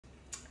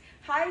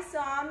Hi, so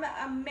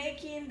I'm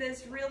making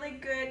this really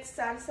good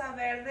salsa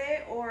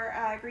verde or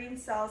green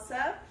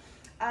salsa.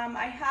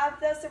 I have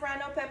the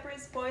serrano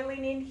peppers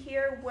boiling in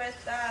here with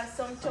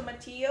some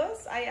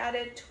tomatillos. I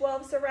added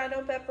 12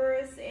 serrano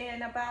peppers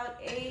and about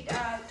 8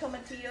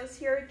 tomatillos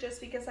here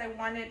just because I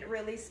want it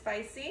really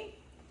spicy.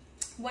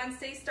 Once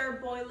they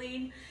start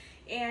boiling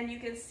and you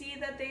can see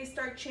that they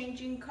start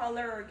changing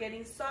color or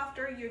getting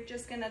softer, you're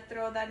just gonna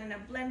throw that in a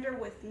blender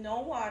with no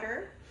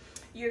water.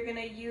 You're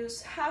gonna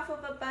use half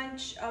of a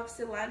bunch of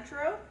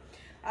cilantro,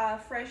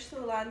 fresh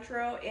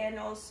cilantro, and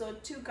also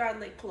 2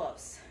 garlic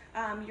cloves.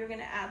 You're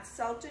gonna add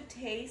salt to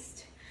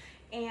taste,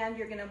 and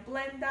you're gonna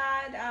blend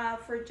that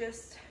for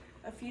just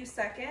a few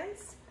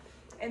seconds,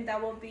 and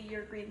that will be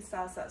your green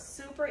salsa.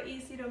 Super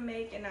easy to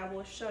make, and I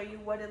will show you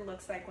what it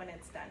looks like when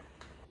it's done.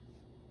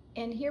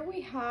 And here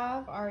we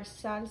have our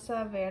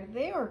salsa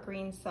verde or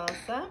green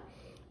salsa.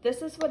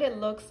 This is what it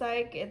looks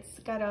like. It's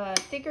got a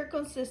thicker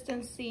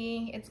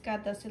consistency. It's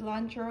got the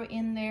cilantro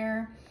in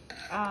there.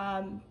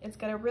 It's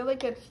got a really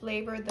good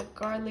flavor. The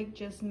garlic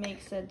just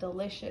makes it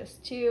delicious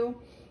too.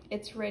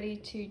 It's ready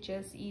to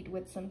just eat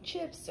with some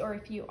chips, or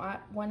if you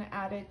want to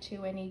add it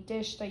to any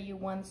dish that you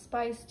want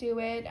spice to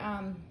it,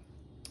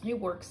 it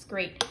works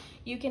great.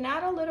 You can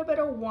add a little bit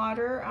of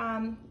water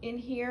in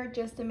here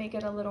just to make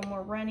it a little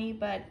more runny,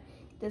 but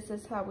this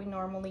is how we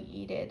normally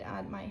eat it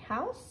at my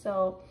house.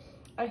 So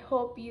I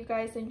hope you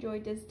guys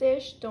enjoyed this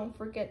dish. Don't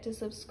forget to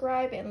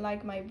subscribe and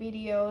like my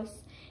videos,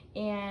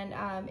 and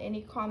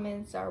any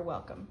comments are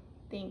welcome.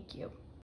 Thank you.